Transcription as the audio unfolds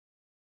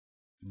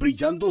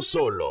brillando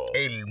solo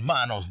en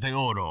manos de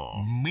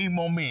oro.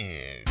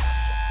 MimoMix.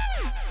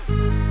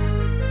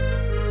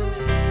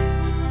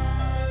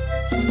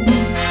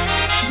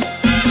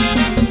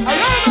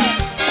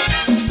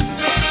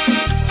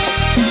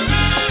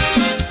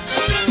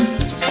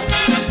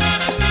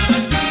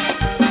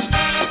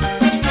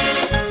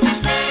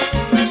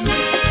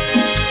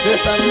 De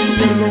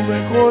salir lo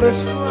mejor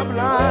es no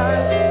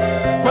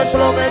hablar, pues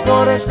lo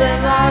mejor es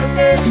dejar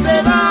que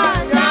se vaya.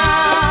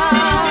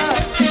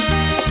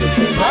 Que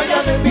se vaya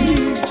de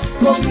mí,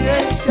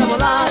 comience a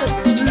volar,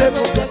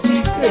 lejos de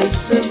aquí que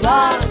se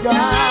vaya.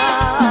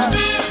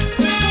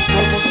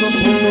 Somos dos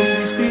mundos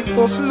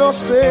distintos, lo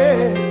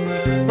sé,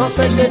 no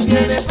sé qué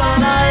tiene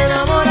para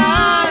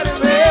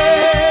enamorarme.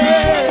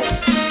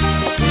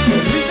 Tu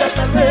sonrisa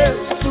tal vez,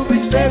 su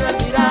misterio al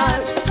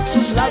mirar,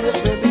 sus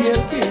labios de miel,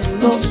 ¿quién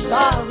lo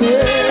sabe?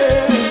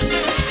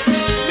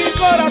 Mis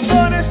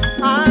corazones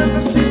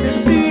andan sin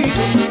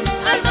destinos,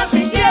 almas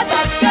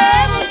inquietas que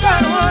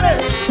buscan amores.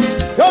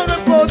 Yo no he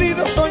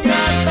podido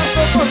soñar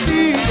tanto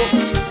contigo,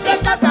 se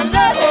está tan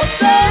lejos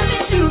de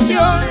mis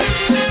ilusiones.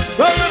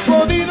 Yo no he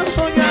podido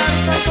soñar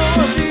tanto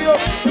contigo,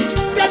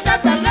 se está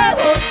tan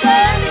lejos de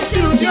mis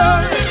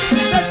ilusiones.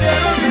 Te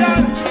quiero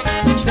olvidar,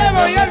 te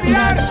voy a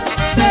olvidar,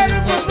 del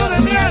fondo de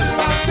mi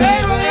alma te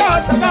voy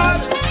a sacar.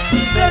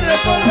 Te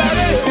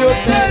recordaré, yo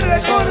te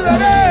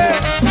recordaré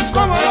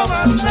como lo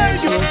más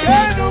bello que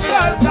nunca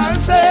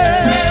alcancé.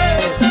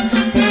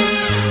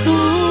 Tú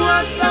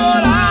vas a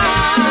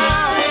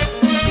volar,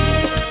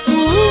 tú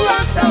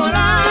vas a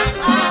volar.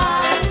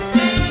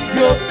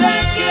 Yo te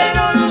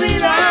quiero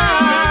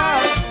olvidar,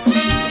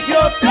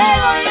 yo te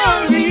voy a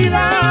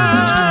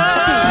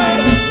olvidar.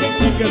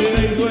 Mi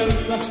querida y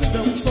vuelta,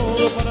 tan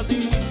solo para ti,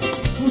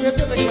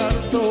 juguete de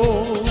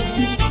cartón.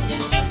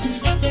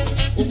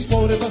 Un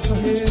pobre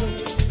pasajero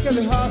que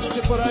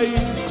dejaste por ahí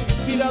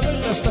tirado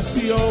en la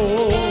estación.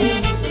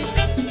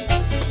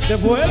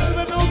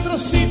 Devuélveme un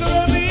trocito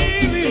de mi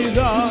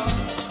vida,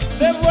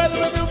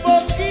 devuélveme un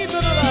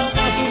poquito nada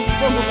más, un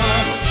poco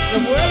más.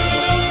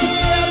 Devuélveme aunque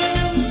sea de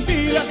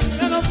mentira,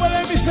 ya no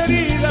pueden mis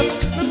heridas,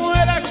 me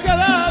muera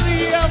cada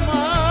día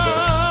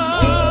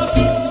más.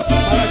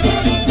 Mal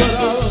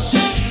acostumbrado,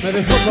 me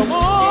dejó tu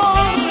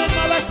amor,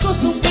 mal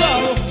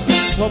acostumbrado,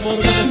 tu amor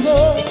me dejó.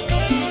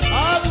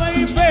 Alma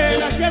y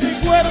pena que a mi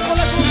cuerpo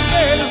la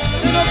condena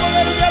de no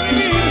poder ya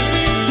vivir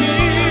sin ti.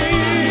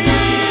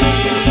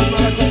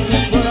 Mal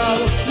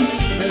acostumbrado,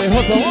 me dejó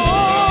tu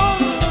amor,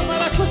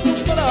 mal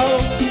acostumbrado,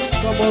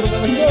 tu amor me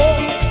dejó.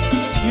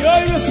 Y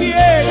hoy me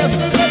ciegas,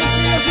 me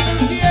persigues y me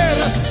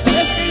encierras,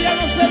 es que ya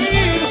no sé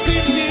vivir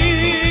sin ti.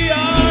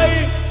 Ay,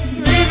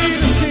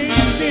 vivir sin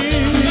ti.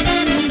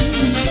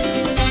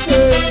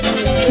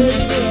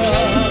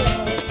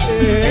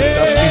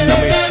 Estás en la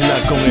mezcla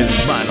con el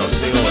manos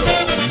de oro.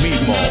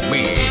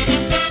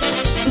 MimoMix.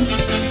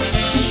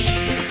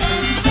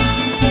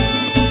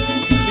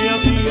 Mi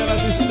amiga la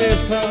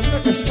tristeza, la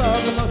que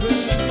sabe más de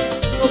mí,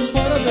 no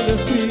para de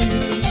decir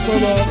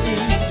solo a ti.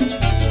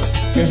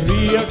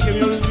 Querría que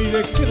me olvide,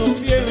 que no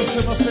piense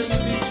más en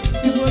ti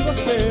y vuelva a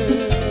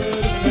ser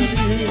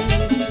feliz.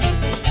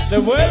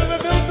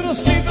 Devuélveme un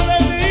trocito de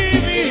mi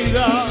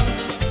vida,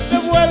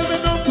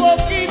 devuélveme un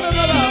poquito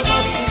nada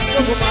más,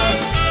 un poco más.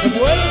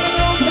 Devuélveme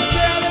aunque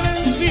sea de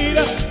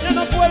mentira, ya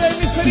no pueden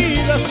mis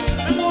heridas,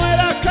 me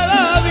muera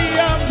cada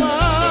día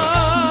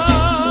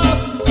más.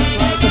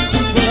 Mal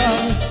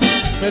acostumbrado,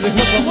 me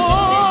dejó tu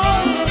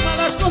amor,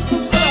 mal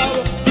acostumbrado,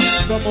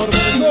 tu amor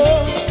me dejó.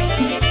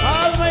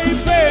 Alma y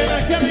pena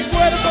que a mi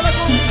cuerpo la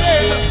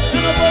condena de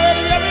no poder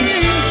ya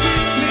vivir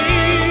sin ti.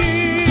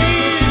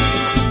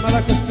 Mal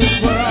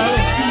acostumbrado,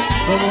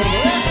 tu amor me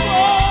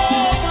dejó.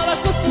 Mal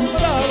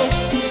acostumbrado,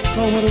 tu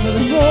amor me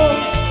dejó.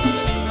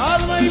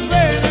 Alma y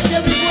pena que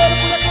a mi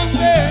cuerpo la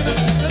condena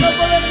de no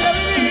poder ya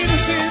vivir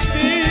sin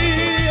ti.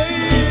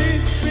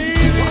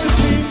 Vivir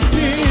sin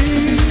ti.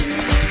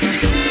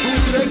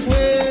 Un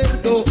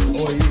recuerdo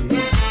hoy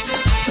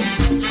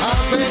ha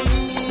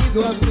venido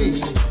a mí,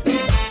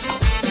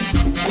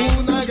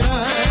 una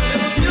gran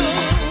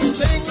emoción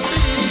sentí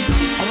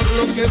por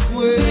lo que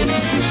fue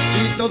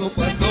y todo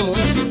pasó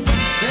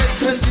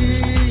desde el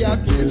día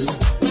que él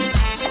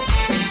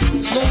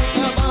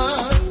nunca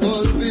más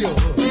volvió.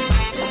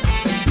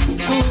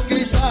 Tú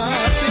quizás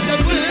te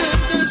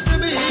acuerdes de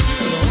mí,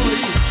 hoy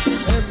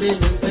en mi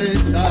mente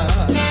está.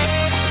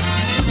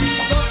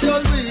 No te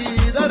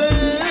olvidaré,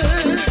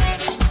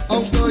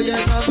 aunque hoy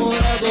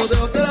enamorado de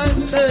otra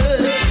gente,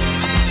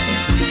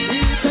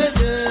 y te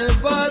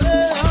llevaré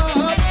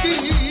aquí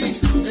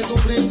en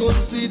un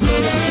rinconcito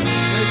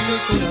en mi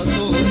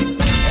corazón.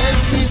 En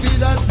mi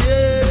vida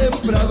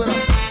siempre habrá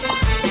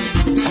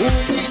un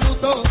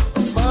minuto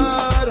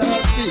para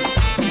ti.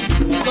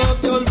 No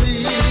te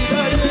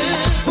olvidaré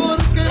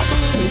porque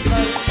tu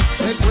gran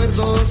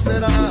recuerdo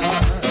será.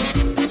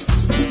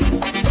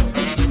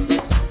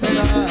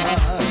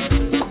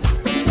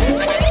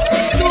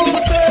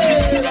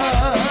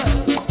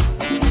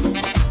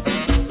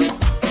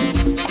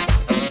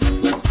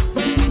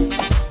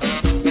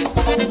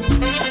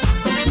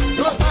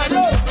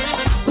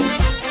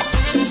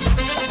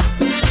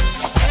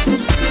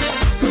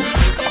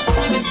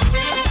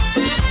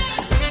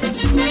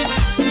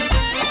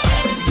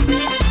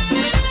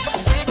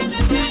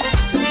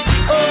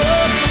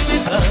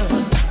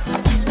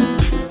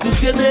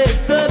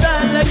 tienes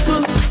toda la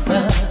culpa.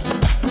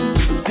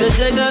 Yo he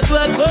llegado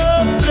a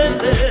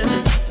comprender,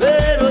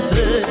 pero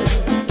sé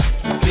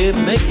que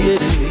me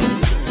quieres.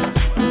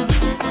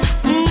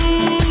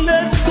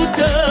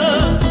 Escucha,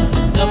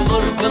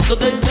 amor, cuando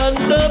te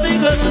canto mi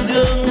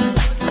canción,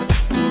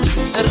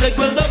 el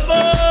recuerdo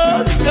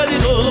por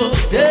cálido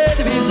de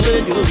mi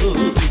sueño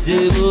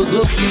llevo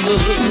contigo.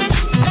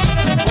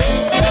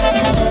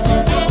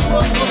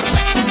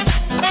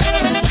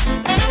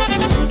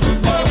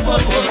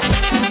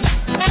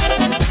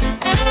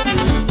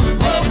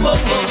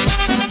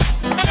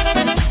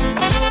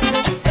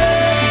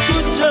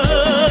 Escucha,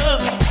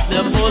 mi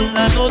amor,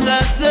 la nota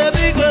de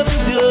mi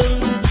canción,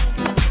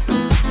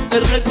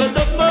 el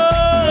recuerdo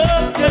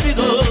más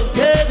querido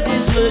que mi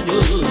sueño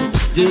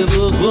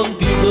llevo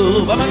contigo.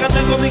 Vamos a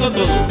cantar conmigo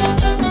todo.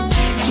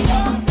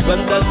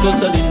 Cuántas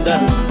cosas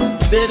lindas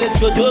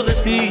merezco yo de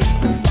ti,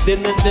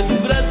 tenerte en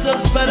mis brazos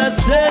para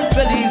ser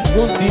feliz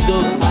juntito.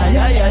 Ay,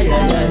 ay, ay,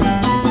 ay, ay.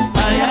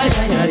 Ay, ay,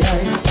 ay, ay,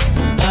 ay.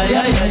 Ay,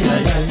 ay, ay,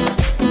 ay, ay.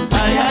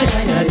 Ay, ay,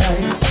 ay, ay, ay.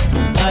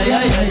 Ay,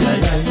 ay, ay,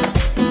 ay, ay.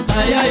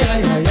 Ay, ay,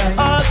 ay, ay, ay.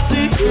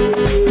 Así.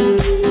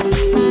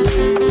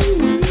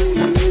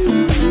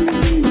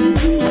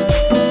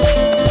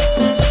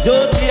 Yo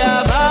te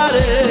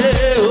amaré,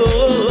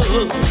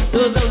 oh,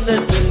 toda una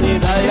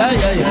eternidad. Ay, ay,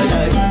 ay, ay,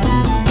 ay.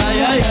 Ay,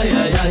 ay, ay,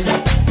 ay, ay.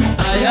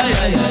 Ay, ay,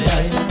 ay, ay,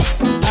 ay.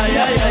 Ay,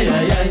 ay, ay,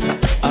 ay, ay.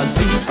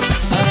 Así,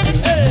 así,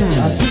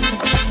 así.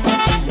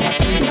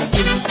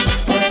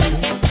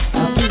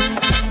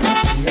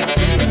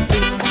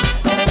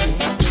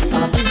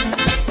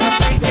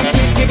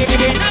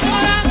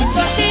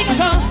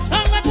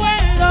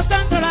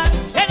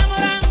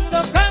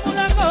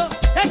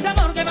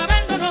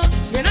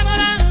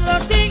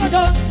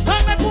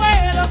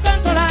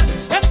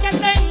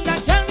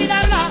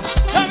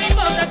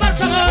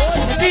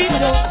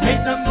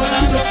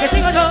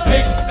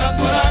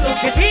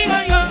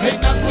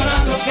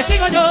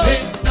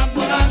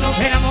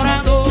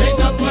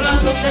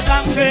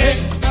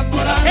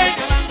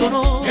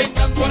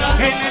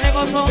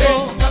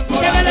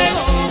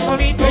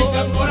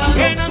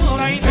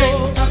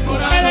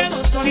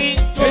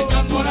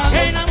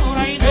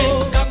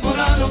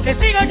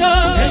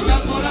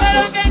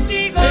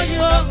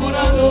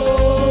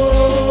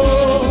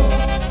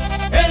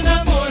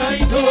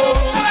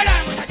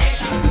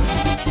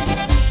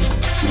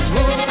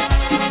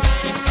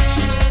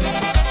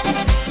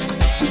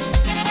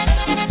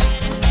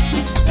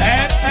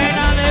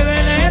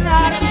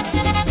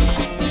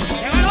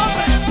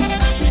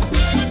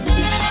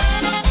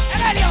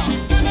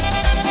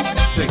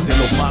 Desde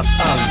lo más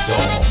alto,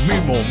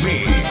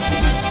 MimoMix.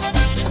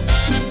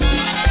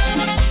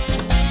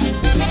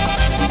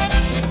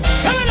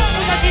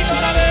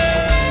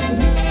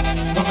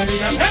 No me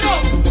digas que no,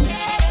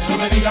 no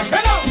me digas que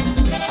no.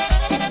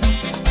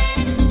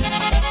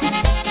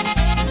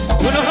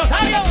 Uno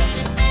Rosario,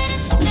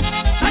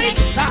 ahí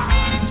está.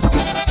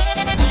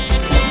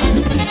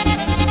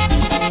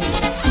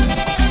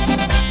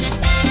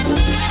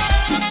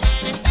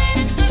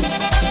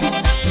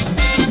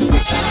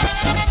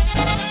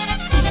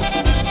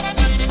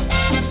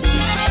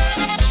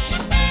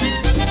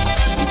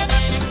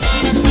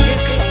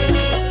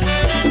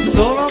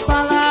 Solo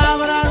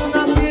palabras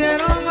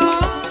nacieron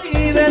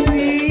hoy de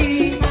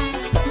ti,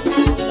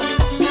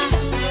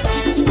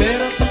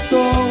 pero tus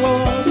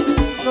ojos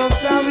no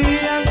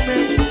sabían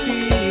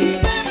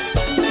mentir.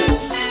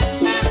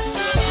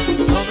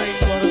 No me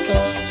importó,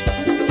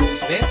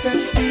 me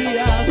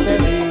sentía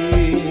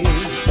feliz,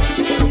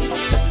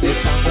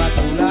 estando a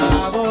tu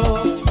lado,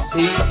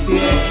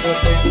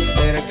 sintiéndote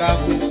cerca,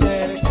 muy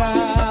cerca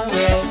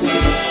de mí.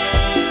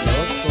 Yo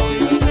soy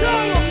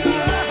así.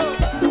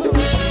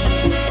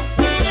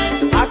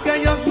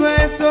 Aquellos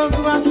besos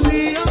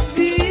vacíos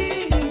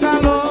sin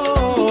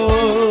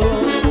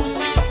calor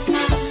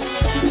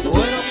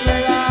fueron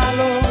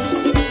regalos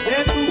de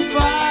tu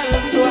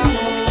falso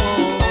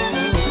amor.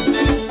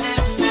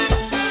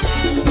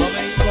 No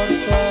me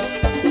importó,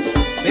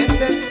 me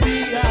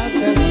sentía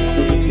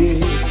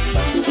feliz,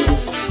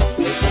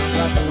 estando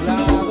a tu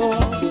lado,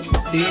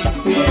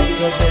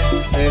 sintiéndote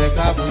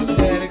cerca, muy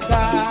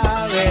cerca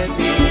de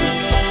ti.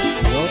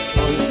 Yo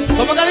soy.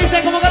 ¿Cómo que dice?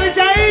 ¿Cómo que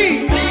dice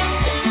ahí?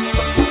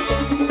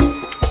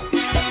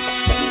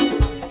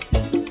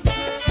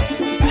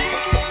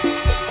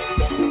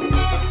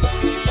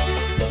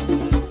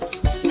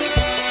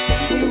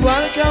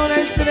 Igual que una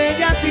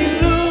estrella sin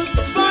luz,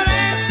 por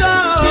eso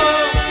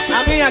a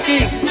mí aquí,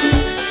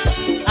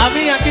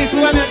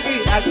 súbeme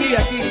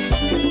aquí,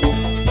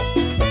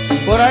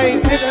 por ahí,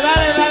 sí,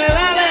 dale,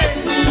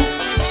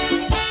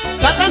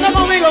 cantando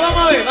conmigo, vamos a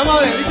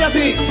ver, dice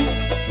así.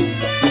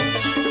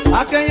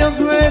 Aquellos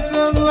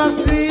besos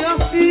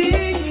vacíos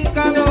sin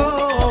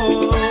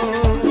calor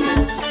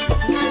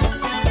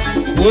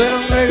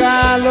fueron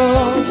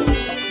regalos.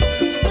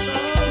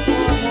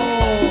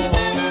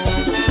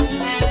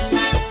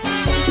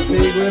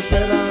 Sigo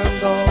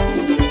esperando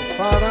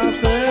para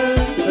ser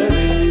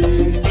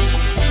feliz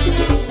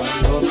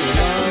cuando tu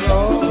mano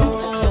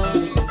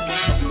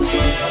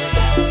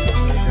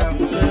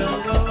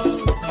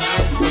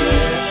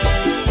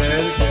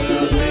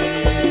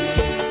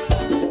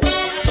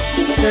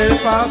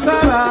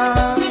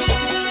pasará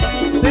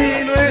si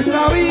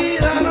nuestra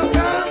vida no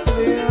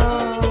cambia?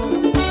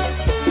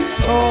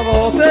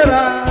 Todo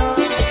será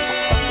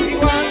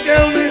igual que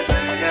una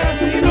estrella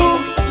sin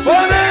luz.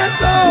 Por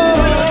eso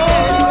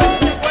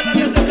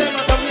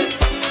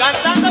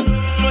Cantando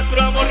nuestro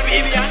amor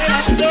vive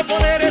anhelando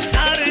poder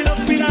estarnos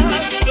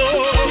mirando,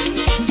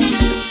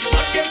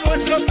 porque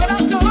nuestros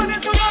corazones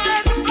no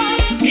valen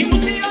más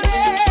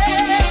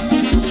ilusiones.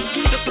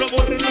 Nuestro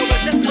amor no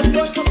es tanto,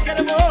 nos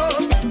queremos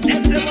de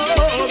ese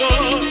modo,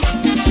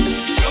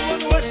 como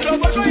nuestro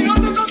amor no hay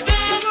otro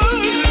concepto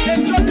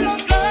dentro de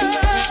loco.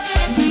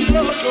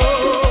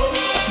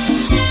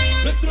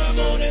 Nuestro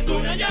amor es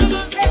una llama.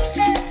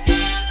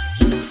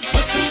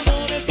 Nuestro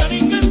amor es tan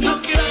inmenso. Más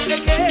grande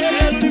que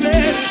el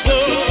universo.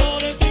 Nuestro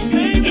amor es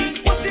increíble.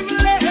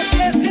 Imposible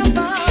que se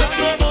apague.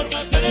 Nuestro amor va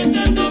a ser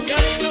eterno.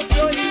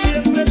 Cariñoso y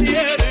siempre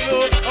tierno.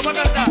 Vamos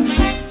a cantar.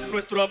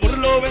 Nuestro amor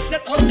lo vence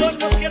todo,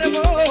 nos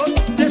queremos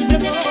de ese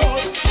modo.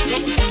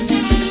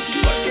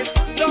 Porque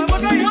nuestro amor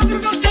no hay otro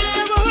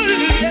concepto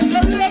viviendo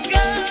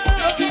loca.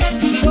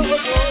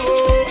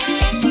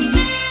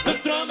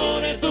 Nuestro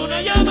amor es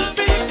una llama.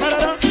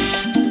 Parará.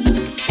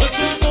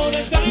 Nuestro amor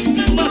es tan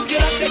inmenso. Más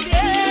grande que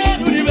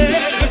el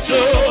universo. Nuestro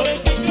amor es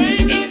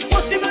increíble.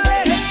 Imposible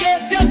que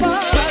se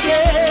apague.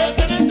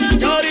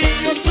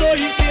 Cariñoso y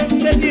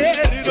siempre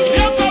tierno.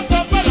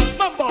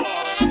 ¡Mambo!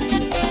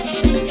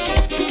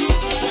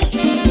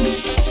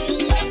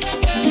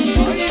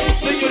 Ay,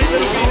 señorita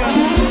Lupina,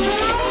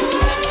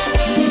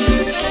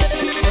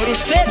 por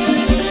usted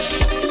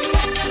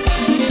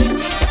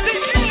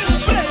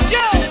siempre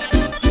yo.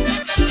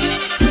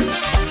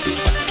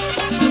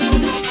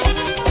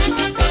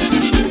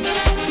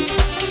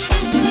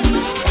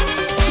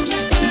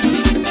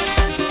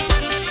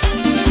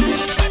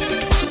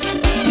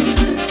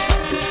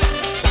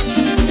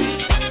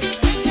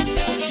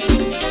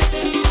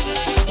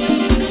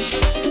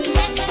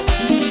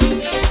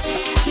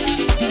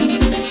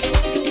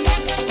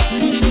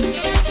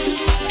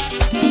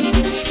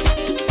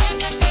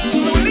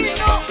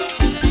 Paulino,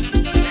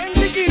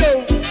 Enriquito.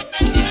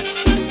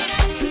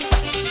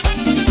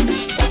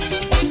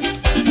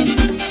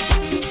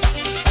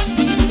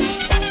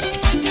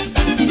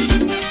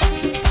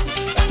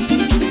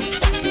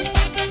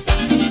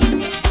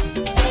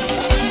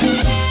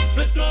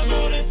 Nuestro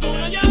amor es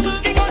una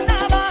llama. Que con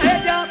nada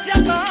ella se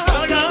apaga.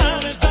 Nuestro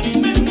amor es tan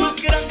inmenso. Más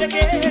grande que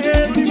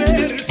el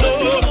universo.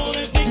 Nuestro amor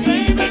es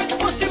increíble.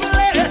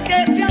 Imposible es que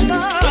se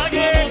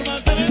apague. Nuestro amor va a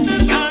ser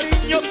eterno.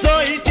 Cariñoso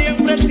y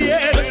siempre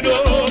tierno.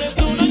 Nuestro amor es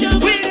una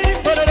llama.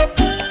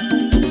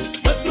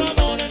 Nuestro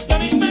amor es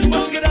tan inmenso.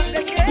 Más grande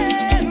que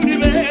el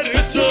universo.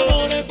 Nuestro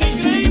amor es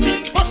increíble.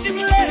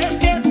 Imposible es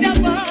que se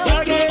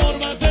apague. Nuestro amor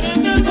va a ser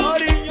eterno.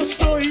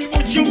 Cariñoso y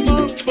mucho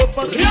mambo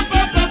para arriba.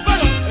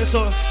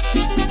 Eso.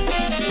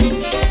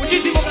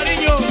 Muchísimo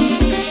cariño.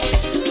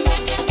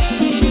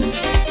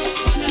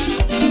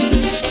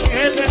 Mi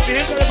gente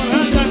de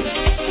Manhattan,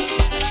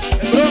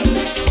 el Bronx,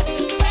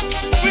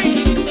 Queens,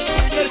 New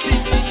Jersey.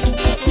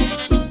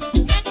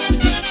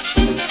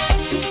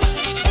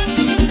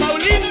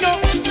 Paulino.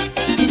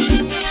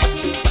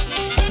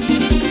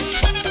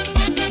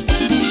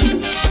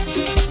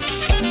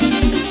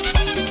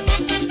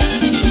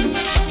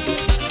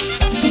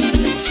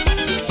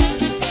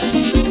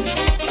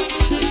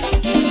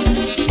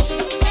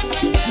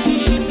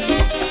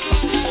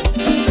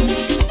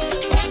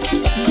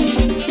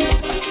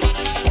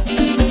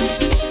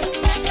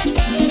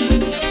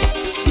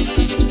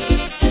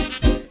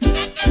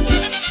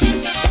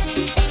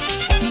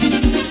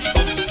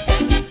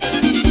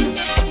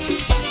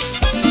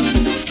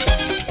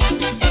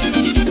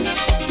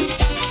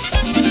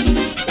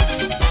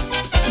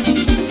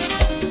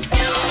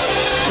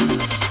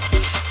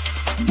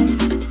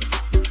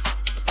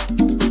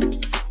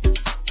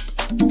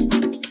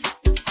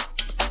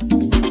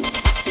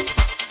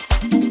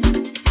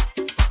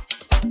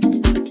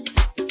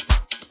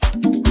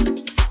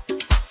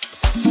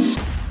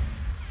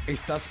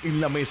 Estás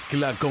en la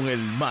mezcla con el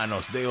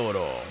Manos de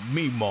Oro,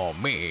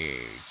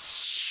 MimoMix.